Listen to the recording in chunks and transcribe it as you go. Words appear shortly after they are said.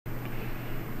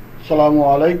আসসালামু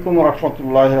আলাইকুম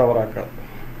রহমতুল্লাহি ওয়া বারাকাতুহু।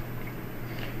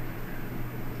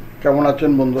 কেমন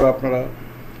আছেন বন্ধুরা আপনারা?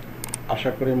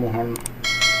 আশা করি মহান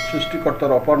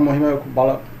সৃষ্টিকর্তার অপার মহিমায় খুব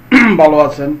ভালো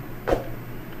আছেন।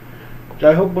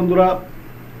 যাই হোক বন্ধুরা,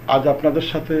 আজ আপনাদের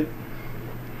সাথে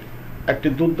একটি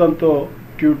দুর্দান্ত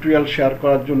টিউটোরিয়াল শেয়ার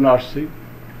করার জন্য আসছি।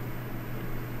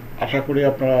 আশা করি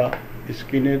আপনারা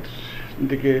স্ক্রিনের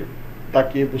দিকে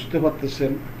তাকিয়ে বুঝতে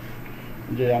পারতেছেন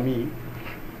যে আমি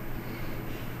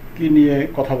কি নিয়ে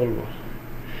কথা বলবো।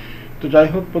 তো যাই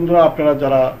হোক বন্ধুরা, আপনারা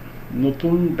যারা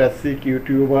নতুন বেসিক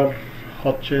ইউটিউবার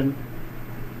হচ্ছেন,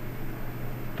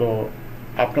 তো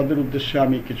আপনাদের উদ্দেশ্যে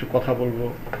আমি কিছু কথা বলবো।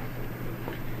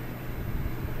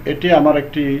 এটি আমার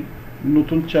একটি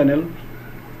নতুন চ্যানেল,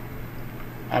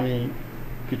 আমি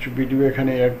কিছু ভিডিও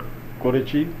এখানে অ্যাড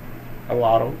করেছি এবং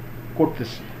আরও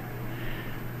করতেছি।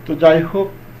 তো যাই হোক,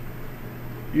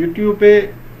 ইউটিউবে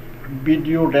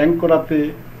ভিডিও র্যাঙ্ক করাতে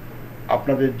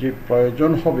আপনাদের যে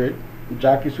প্রয়োজন হবে,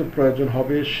 যা কিছু প্রয়োজন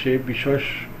হবে, সে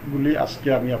বিষয়গুলি আজকে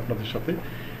আমি আপনাদের সাথে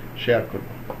শেয়ার করব।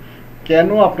 কেন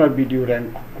আপনার ভিডিও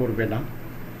র্যাঙ্ক করবে না,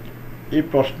 এই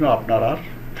প্রশ্ন আপনার আর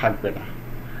থাকবে না।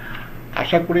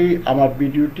 আশা করি আমার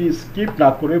ভিডিওটি স্কিপ না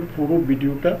করে পুরো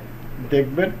ভিডিওটা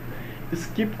দেখবেন।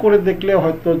 স্কিপ করে দেখলে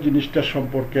হয়তো জিনিসটা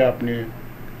সম্পর্কে আপনি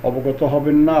অবগত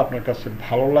হবেন না, আপনার কাছে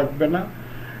ভালো লাগবে না।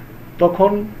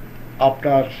 তখন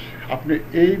আপনি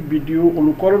এই ভিডিও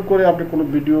অনুকরণ করে আপনি কোনো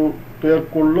ভিডিও তৈরি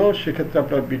করলেও সেক্ষেত্রে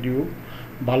আপনার ভিডিও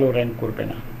ভালো র্যাঙ্ক করবে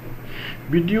না।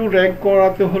 ভিডিও র্যাঙ্ক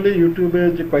করাতে হলে ইউটিউবে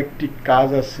যে কয়েকটি কাজ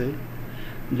আছে,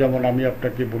 যেমন আমি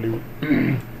আপনাকে বলি,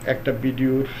 একটা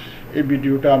এই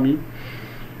ভিডিওটা আমি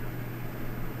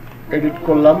এডিট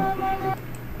করলাম।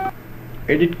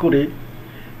 এডিট করে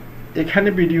এখানে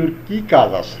ভিডিওর কি কাজ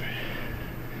আছে,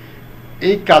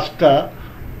 এই কাজটা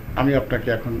আমি আপনাকে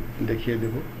এখন দেখিয়ে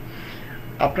দেব।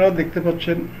 আপনারা দেখতে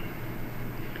পাচ্ছেন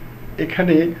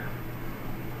এখানে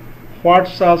what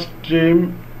stream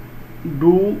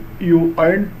do you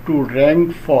want to rank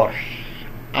for.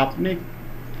 আপনি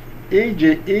এই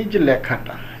যে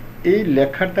লেখাটা, এই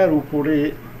লেখাটার উপরে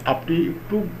আপনি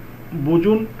একটু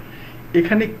বুঝুন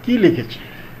এখানে কি লিখেছে।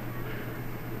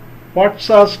 What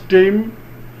stream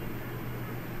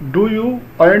do you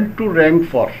want to rank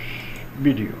for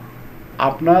video.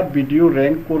 আপনার ভিডিও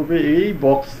র্যাঙ্ক করবে, এই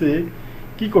বক্সে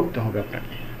কি করতে হবে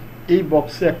আপনাকে? এই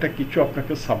বক্সে একটা কিছু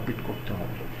আপনাকে সাবমিট করতে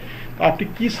হবে। আপনি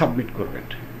কি সাবমিট করবেন?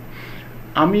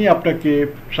 আমি আপনাকে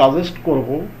সাজেস্ট করব,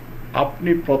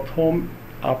 আপনি প্রথম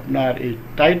আপনার এই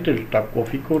টাইটেলটা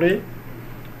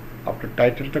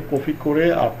কপি করে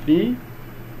আপনি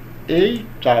এই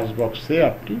সার্চ বক্সে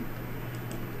আপনি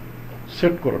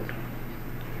সেট করুন।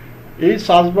 এই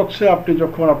সার্চ বক্সে আপনি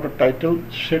যখন আপনার টাইটেল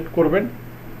সেট করবেন,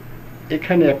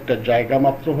 এখানে একটা জায়গা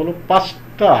মাত্র হলো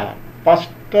পাঁচটা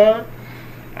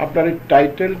আপনার এই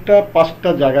টাইটেলটা 5টা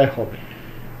জায়গায় হবে।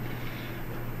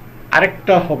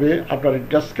 আরেকটা হবে আপনার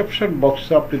ডেসক্রিপশন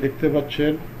বক্সে আপনি দেখতে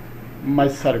পাচ্ছেন মাই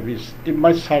সার্ভিস। এই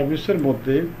মাই সার্ভিসের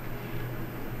মধ্যে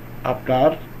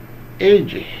আপনার এই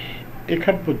যে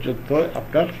এখান পর্যন্ত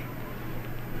আপনার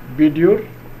ভিডিওর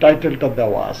টাইটেলটা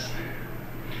দেওয়া আছে।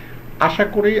 আশা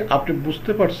করি আপনি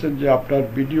বুঝতে পারছেন যে আপনার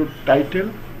ভিডিওর টাইটেল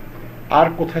আর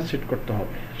কোথায় সেট করতে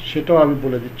হবে, সেটাও আমি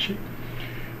বলে দিচ্ছি।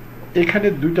 এখানে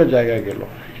 2টা জায়গায় গেল।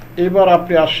 এবার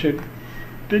আপনি আসেন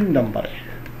 3 নম্বরে।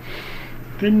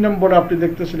 3 নম্বরে আপনি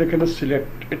দেখতেছেন এখানে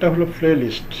সিলেক্ট, এটা হলো প্লে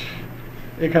লিস্ট।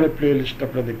 এখানে প্লে লিস্ট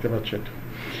আপনারা দেখতে পাচ্ছেন।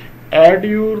 Add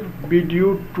your video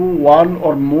two one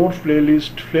or more play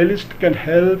list. Play list can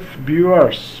help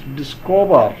viewers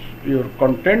discover your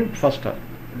content ফাস্টার।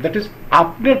 That is,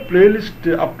 আপনার প্লে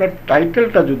লিস্টে আপনার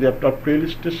টাইটেলটা যদি আপনার প্লে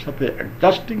লিস্টের সাথে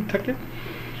অ্যাডজাস্টিং থাকে,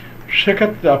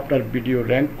 সেক্ষেত্রে আপনার ভিডিও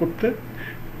র্যাঙ্ক করতে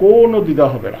কোনো দ্বিধা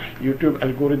হবে না। ইউটিউব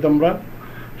অ্যালগোরিদমরা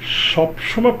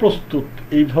সবসময় প্রস্তুত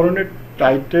এই ধরনের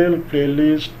টাইটেল, প্লে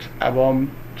লিস্ট এবং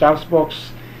সার্চ বক্স,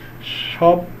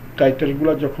 সব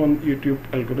টাইটেলগুলো যখন ইউটিউব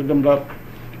অ্যালগোরিদমরা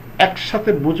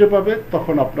একসাথে বুঝে পাবে,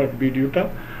 তখন আপনার ভিডিওটা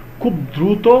খুব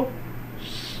দ্রুত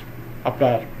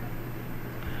আপনার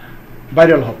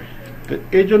ভাইরাল হবে। তো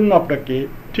এই জন্য আপনাকে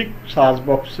ঠিক সার্চ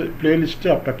বক্সে প্লে লিস্টে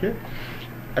আপনাকে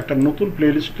একটা নতুন প্লে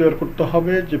লিস্ট তৈরি করতে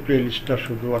হবে, যে প্লে লিস্টটা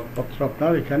শুধু একমাত্র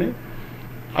আপনার এখানে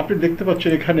আপনি দেখতে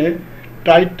পাচ্ছেন এখানে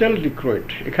টাইটেল রিক্রুট।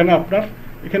 এখানে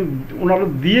ওনারা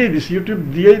দিয়েই দিছে, ইউটিউব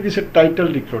দিয়েই দিছে টাইটেল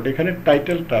রিক্রুট। এখানে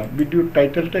টাইটেলটা, ভিডিওর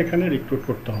টাইটেলটা এখানে রিক্রুট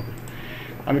করতে হবে।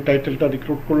 আমি টাইটেলটা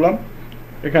রিক্রুট করলাম।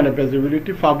 এখানে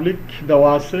ভিজিবিলিটি পাবলিক দেওয়া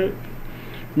আছে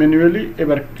ম্যানুয়ালি।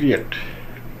 এবার ক্রিয়েট,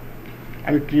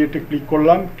 আমি ক্রিয়েটে ক্লিক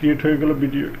করলাম। ক্রিয়েট হয়ে গেল,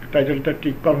 ভিডিও টাইটেলটা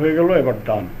টিক পার হয়ে গেল। এবার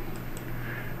ডান,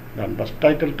 বাস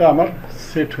টাইটেলটা আমার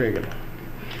সেট হয়ে গেল।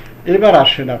 এবার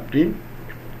আসেন আপনি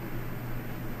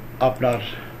আপনার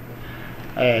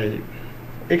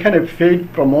এখানে paid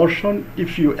promotion if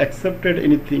you accepted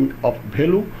anything of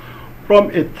value from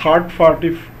a third party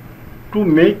to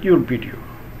make your video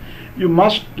you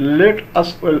must let us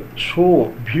show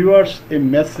viewers a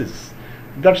message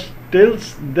that tells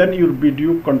them your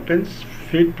video contains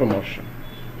paid promotion.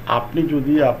 আপনি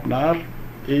যদি আপনার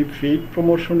এই paid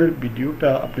প্রমোশনের ভিডিওটা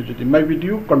আপনি যদি my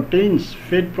video contains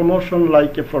paid promotion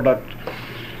like a product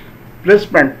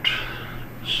placement,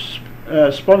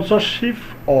 sponsorship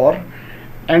or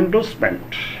endorsement,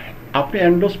 আপনি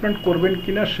endorsement করবেন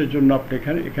কিনা সেজন্য আপনি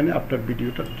এখানে আপনার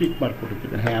ভিডিওটা টিক মার্ক করে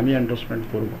দিবেন, হ্যাঁ আমি এন্ডোর্সমেন্ট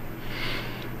করব।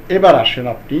 এবার আসেন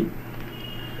আপনি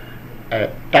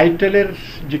টাইটেলের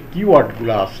যে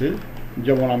কিওয়ার্ডগুলো আছে,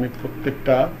 যেমন আমি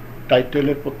প্রত্যেকটা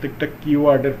টাইটেলের প্রত্যেকটা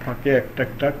কিওয়ার্ডের ফাঁকে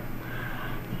একটা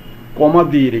কমা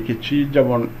দিয়ে রেখেছি,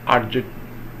 যেমন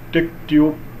টেক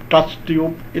টিউব, টাচ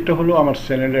টিউব, এটা হলো আমার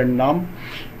চ্যানেলের নাম।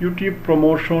 ইউটিউব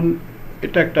প্রমোশন,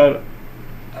 এটা একটা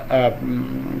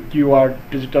কিওয়ার্ড।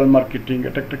 ডিজিটাল মার্কেটিং,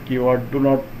 এটা একটা keyword. Do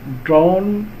not drown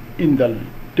in the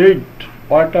dead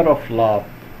water of love,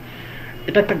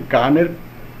 এটা একটা গানের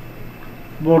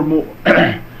মর্ম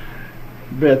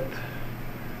বেদ।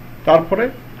 তারপরে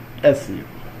এসইও,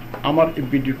 আমার এই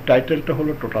ভিডিও টাইটেলটা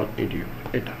হলো টোটাল এডিও।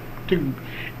 এটা ঠিক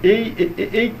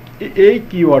এই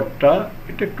কিওয়ার্ডটা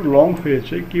এটা একটু লং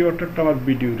হয়েছে, কিওয়ার্ডটা আমার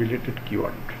ভিডিও রিলেটেড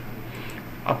কিওয়ার্ড।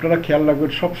 আপনারা খেয়াল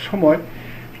রাখবেন সব সময়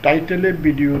টাইটেলে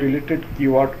ভিডিও রিলেটেড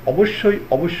কিওয়ার্ড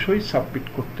অবশ্যই সাবমিট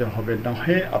করতে হবে, না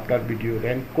হয় আপনার ভিডিও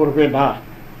র্যাঙ্ক করবে না।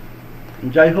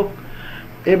 যাই হোক,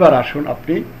 এবার আসুন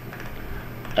আপনি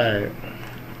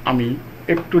আমি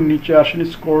একটু নিচে আসেন,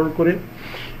 স্ক্রল করে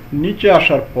নিচে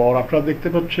আসার পর আপনারা দেখতে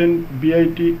পাচ্ছেন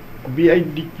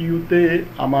বিআইডিকিউতে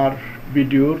আমার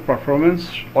ভিডিওর পারফরমেন্স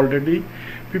অলরেডি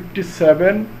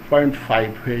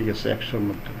 57.5 হয়ে গেছে 100-র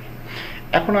মধ্যে।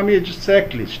 এখন আমি এই যে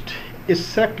চেকলিস্ট, এই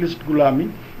চেকলিস্টগুলো আমি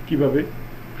কিভাবে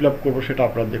ফিল আপ করবো সেটা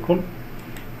আপনারা দেখুন।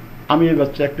 আমি এবার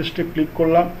চেকলিস্টে ক্লিক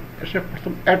করলাম, এসে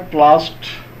প্রথম অ্যাট লাস্ট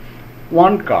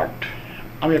ওয়ান কার্ড,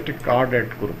 আমি একটা কার্ড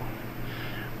অ্যাড করব।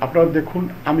 আপনারা দেখুন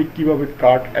আমি কিভাবে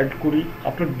কার্ড অ্যাড করি।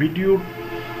 আপনার ভিডিও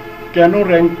কেন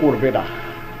র্যাঙ্ক করবে না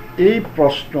এই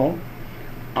প্রশ্ন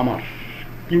আমার,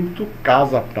 কিন্তু কাজ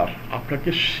আপনাকে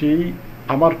সেই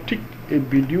আমার ঠিক এই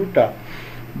ভিডিওটা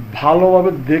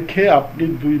ভালোভাবে দেখে, আপনি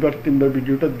 2-3বার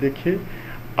ভিডিওটা দেখে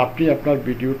আপনি আপনার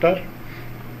ভিডিওটার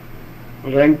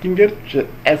র্যাঙ্কিংয়ের যে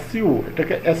এসইও,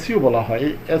 এটাকে এসইও বলা হয়,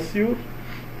 এই এসইওর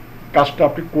কাজটা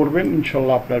আপনি করবেন,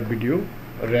 ইনশাল্লাহ আপনার ভিডিও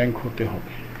র্যাঙ্ক হতে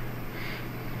হবে।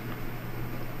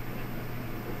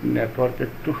 নেটওয়ার্ক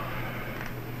একটু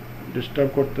ডিস্টার্ব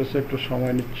করতেছে, একটু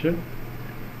সময় নিচ্ছে।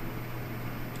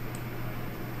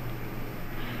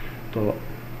 তো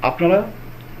আপনারা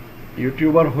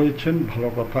ইউটিউবার হয়েছেন, ভালো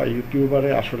কথা। ইউটিউবারে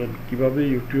আসলে কিভাবে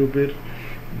ইউটিউবের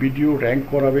ভিডিও র্যাঙ্ক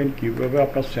করাবেন, কিভাবে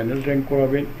আপনার চ্যানেল র্যাঙ্ক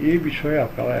করাবেন, এই বিষয়ে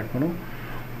আপনারা এখনো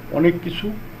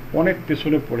অনেক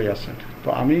পেছনে পড়ে আছেন। তো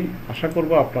আমি আশা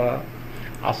করব আপনারা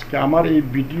আজকে আমার এই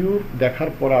ভিডিও দেখার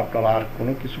পরে আপনারা আর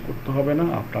কোনো কিছু করতে হবে না,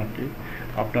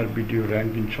 আপনার ভিডিও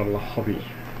র্যাঙ্ক ইনশাল্লাহ হবেই।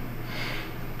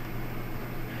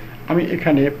 আমি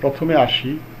এখানে প্রথমে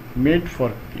আসি মেড ফর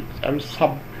কিডস, আমি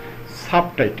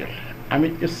সাবটাইটেল, আমি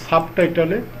এই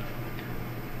সাবটাইটেলে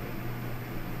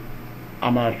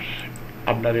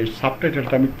আপনার এই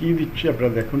সাবটাইটেলটা আমি কি দিচ্ছি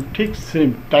আপনারা দেখুন, ঠিক সেম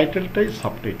টাইটেলটাই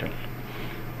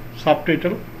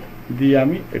সাবটাইটেল দিয়ে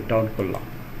আমি এটা অন করলাম,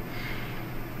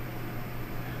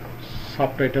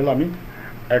 সাবটাইটেল আমি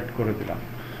অ্যাড করে দিলাম।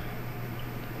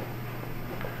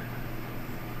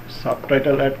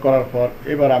 সাবটাইটেল অ্যাড করার পর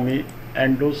এবার আমি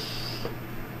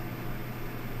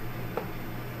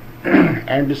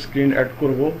এন্ড স্ক্রিন অ্যাড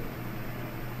করব।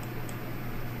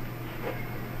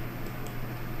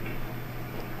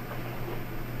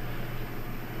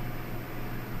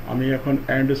 আমি এখন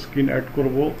এন্ড স্ক্রিন অ্যাড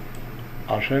করব।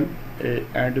 আসেন এই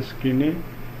এন্ড স্ক্রিনে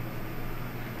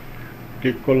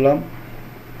ক্লিক করলাম।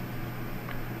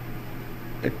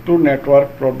 একটু network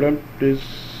problem, please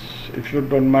if you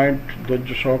don't mind ধৈর্য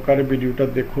সহকারে ভিডিওটা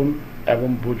দেখুন এবং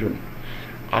বুঝুন।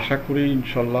 আশা করি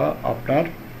ইনশাল্লাহ আপনার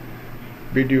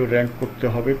ভিডিও র্যাঙ্ক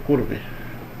করবে।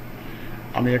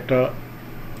 আমি একটা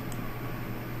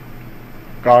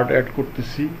কার্ড অ্যাড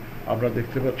করতেছি, আপনারা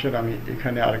দেখতে পাচ্ছেন। আমি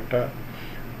এখানে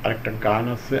আরেকটা গান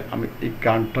আছে, আমি এই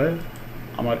গানটা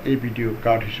আমার এই ভিডিও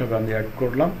কার্ড হিসাবে আমি অ্যাড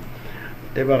করলাম।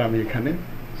 এবার আমি এখানে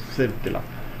সেভ দিলাম,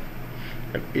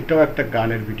 এটাও একটা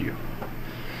গানের ভিডিও।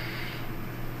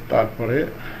 তারপরে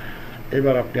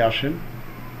এবার আপনি আসেন,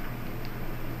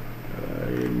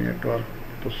 এই নেটওয়ার্ক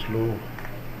তো স্লো,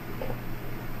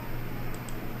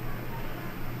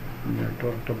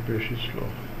 নেটওয়ার্কটা বেশি স্লো।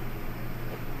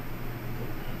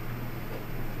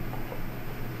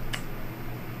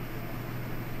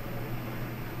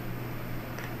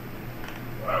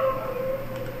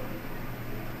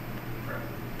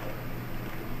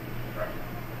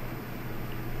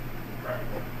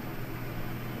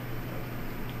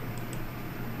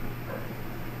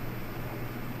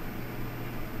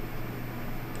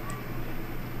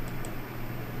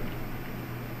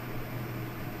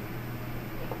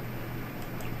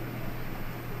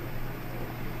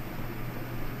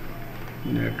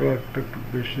 নেটওয়ার্কটা একটু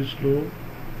বেশি স্লো,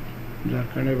 যার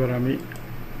কারণে এবার আমি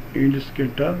ইন্ড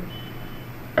স্ক্রিনটা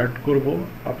অ্যাড করব।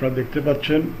 আপনারা দেখতে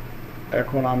পাচ্ছেন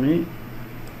এখন আমি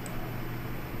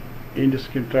ইন্ড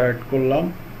স্ক্রিনটা অ্যাড করলাম।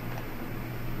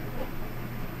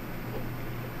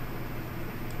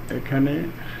 এখানে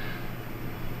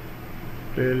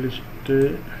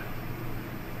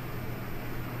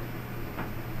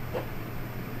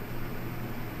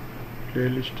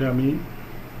প্লেলিস্টে আমি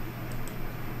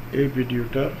এই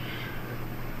ভিডিওটা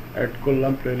অ্যাড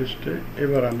করলাম প্লেলিস্টে।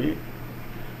 এবার আমি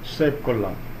সেভ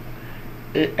করলাম,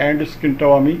 এই এন্ড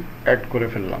স্ক্রিনটাও আমি অ্যাড করে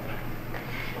ফেললাম।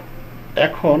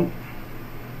 এখন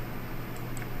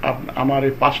আমার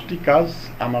এই 5টি কাজ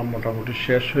আমার মোটামুটি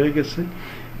শেষ হয়ে গেছে।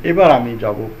 এবার আমি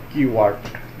যাব কিওয়ার্ড,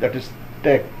 দ্যাট ইজ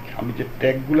ট্যাগ। আমি যে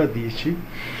ট্যাগগুলো দিয়েছি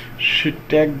সেই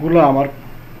ট্যাগগুলো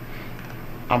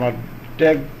আমার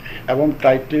ট্যাগ এবং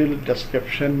টাইটেল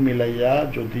ডেসক্রিপশন মিলাইয়া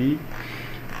যদি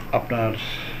আপনার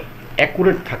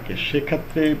অ্যাকুরেট থাকে,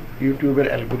 সেক্ষেত্রে ইউটিউবের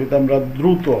অ্যালগোরিদমরা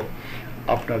দ্রুত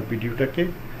আপনার ভিডিওটাকে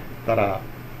তারা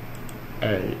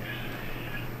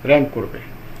র্যাঙ্ক করবে,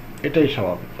 এটাই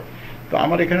স্বাভাবিক। তো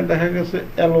আমার এখানে দেখা গেছে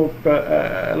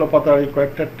এলোপাতাড়ি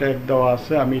কয়েকটা ট্যাগ দেওয়া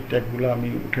আছে, আমি ট্যাগগুলো আমি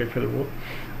উঠে ফেলবো।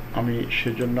 আমি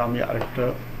সেজন্য আমি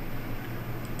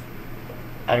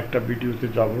আরেকটা ভিডিওতে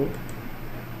যাব,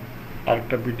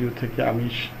 আরেকটা ভিডিও থেকে আমি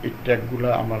এই ট্যাগগুলো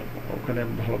আমার ওখানে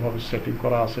ভালোভাবে সেটিং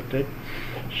করা আছে ট্যাগ,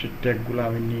 সেই ট্যাগগুলো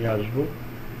আমি নিয়ে আসব,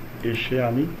 এসে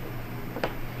আমি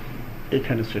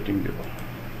এখানে সেটিং দেব।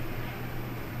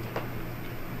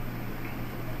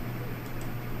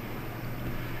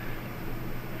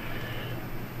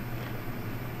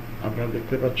 আপনারা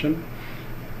দেখতে পাচ্ছেন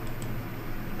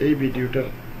এই ভিডিওটার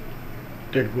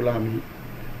ট্যাগগুলো আমি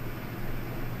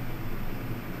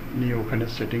নিয়ে ওখানে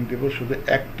সেটিং দেব। শুধু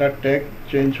একটা ট্যাগ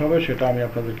চেঞ্জ হবে, সেটা আমি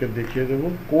আপনাদেরকে দেখিয়ে দেব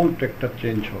কোন ট্যাগটা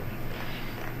চেঞ্জ হবে।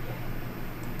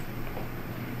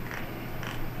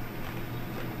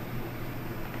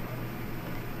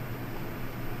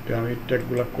 আমি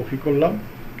ট্যাগগুলো কপি করলাম,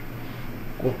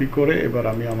 কপি করে এবার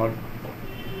আমি আমার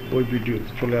ওই ভিডিওতে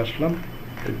চলে আসলাম।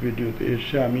 এই ভিডিওতে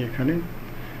এসে আমি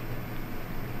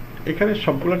এখানে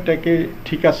সবগুলো ট্যাগে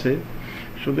ঠিক আছে,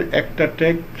 শুধু একটা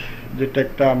ট্যাগ, যে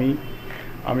ট্যাগটা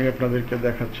আমি আপনাদেরকে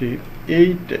দেখাচ্ছি,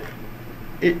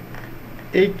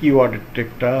 এই কিওয়ার্ডের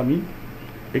ট্যাগটা আমি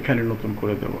এখানে নতুন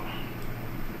করে দেব।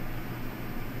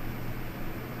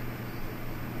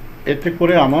 এতে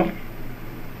করে আমার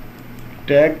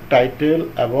ট্যাগ, টাইটেল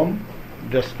এবং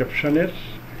ডেসক্রিপশনের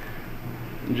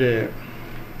যে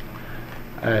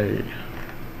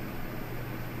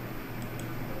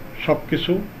সব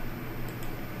কিছু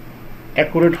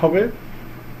অ্যাকুরেট হবে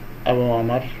এবং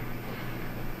আমার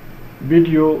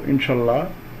ভিডিও ইনশাল্লাহ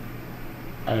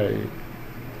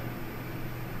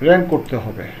র্যাঙ্ক করতে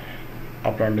হবে।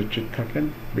 আপনারা নিশ্চিত থাকেন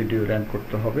ভিডিও র্যাঙ্ক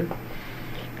করতে হবে,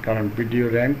 কারণ ভিডিও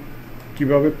র্যাঙ্ক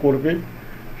কিভাবে করবে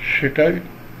সেটাই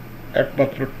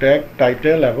একমাত্র ট্যাগ,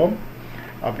 টাইটেল এবং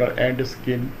আপনার এন্ড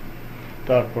স্ক্রিন,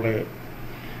 তারপরে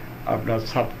আপনার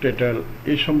সাবটাইটেল,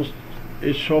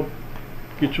 এইসব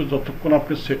কিছু যতক্ষণ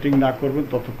আপনি সেটিং না করবেন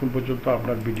ততক্ষণ পর্যন্ত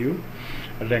আপনার ভিডিও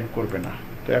র্যাঙ্ক করবে না।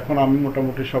 তো এখন আমি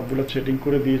মোটামুটি সবগুলো সেটিং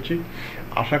করে দিয়েছি,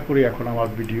 আশা করি এখন আমার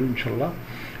ভিডিও ইনশাল্লাহ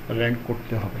র্যাঙ্ক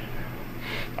করতে হবে।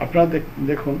 আপনারা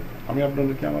দেখুন, আমি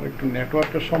আপনাদেরকে, আমার একটু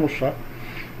নেটওয়ার্কের সমস্যা,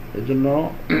 এই জন্য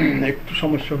একটু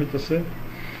সমস্যা হইতেছে।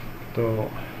 তো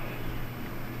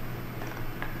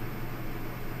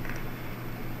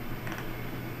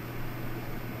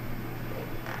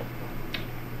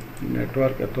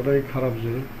নেটওয়ার্ক এতটাই খারাপ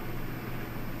যে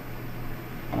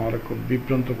আমার খুব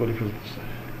বিভ্রান্ত করে ফেলতেছে।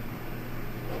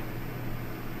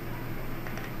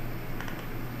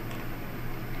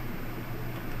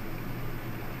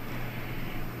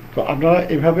 তো আপনারা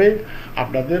এভাবে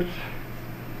আপনাদের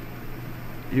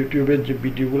ইউটিউবের যে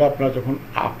ভিডিওগুলো আপনারা যখন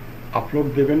আপলোড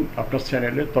দেবেন আপনার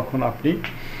চ্যানেলে, তখন আপনি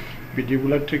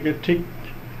ভিডিওগুলো থেকে ঠিক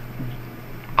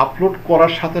আপলোড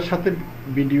করার সাথে সাথে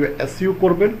ভিডিও এসইও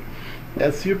করবেন।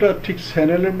 এসইওটা ঠিক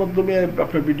চ্যানেলের মাধ্যমে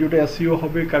আপনার ভিডিওটা এসইও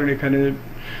হবে, কারণ এখানে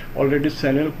অলরেডি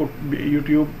চ্যানেল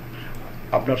ইউটিউব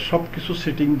আপনার সব কিছু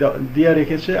সেটিং দেওয়া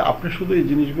রেখেছে। আপনি শুধু এই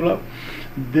জিনিসগুলো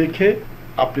দেখে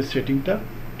আপনি সেটিংটা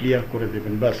ক্লিয়ার করে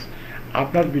দেবেন, ব্যাস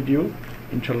আপনার ভিডিও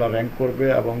ইনশাল্লাহ র্যাঙ্ক করবে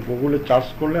এবং গুগলে সার্চ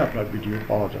করলে আপনার ভিডিও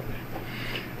পাওয়া যাবে।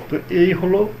 তো এই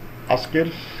হলো আজকের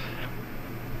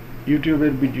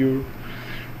ইউটিউবের ভিডিও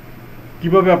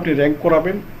কিভাবে আপনি র্যাঙ্ক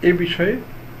করাবেন এই বিষয়ে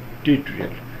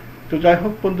টিউটোরিয়াল। তো যাই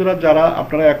হোক বন্ধুরা, যারা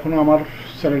আপনারা এখনও আমার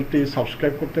চ্যানেলটি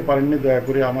সাবস্ক্রাইব করতে পারেননি, দয়া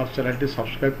করে আমার চ্যানেলটি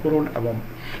সাবস্ক্রাইব করুন এবং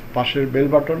পাশের বেল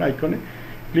বাটন আইকনে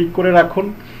ক্লিক করে রাখুন।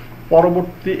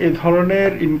 পরবর্তী এই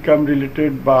ধরনের ইনকাম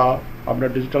রিলেটেড বা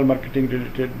আপনার ডিজিটাল মার্কেটিং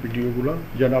রিলেটেড ভিডিওগুলো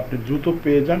যেন আপনি দ্রুত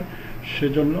পেয়ে যান,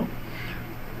 সেজন্য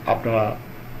আপনারা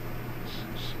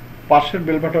পাশের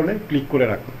বেল বাটনে ক্লিক করে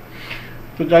রাখুন।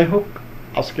 তো যাই হোক,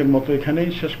 আজকের মতো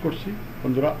এখানেই শেষ করছি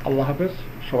বন্ধুরা। আল্লাহ হাফেজ,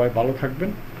 সবাই ভালো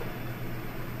থাকবেন।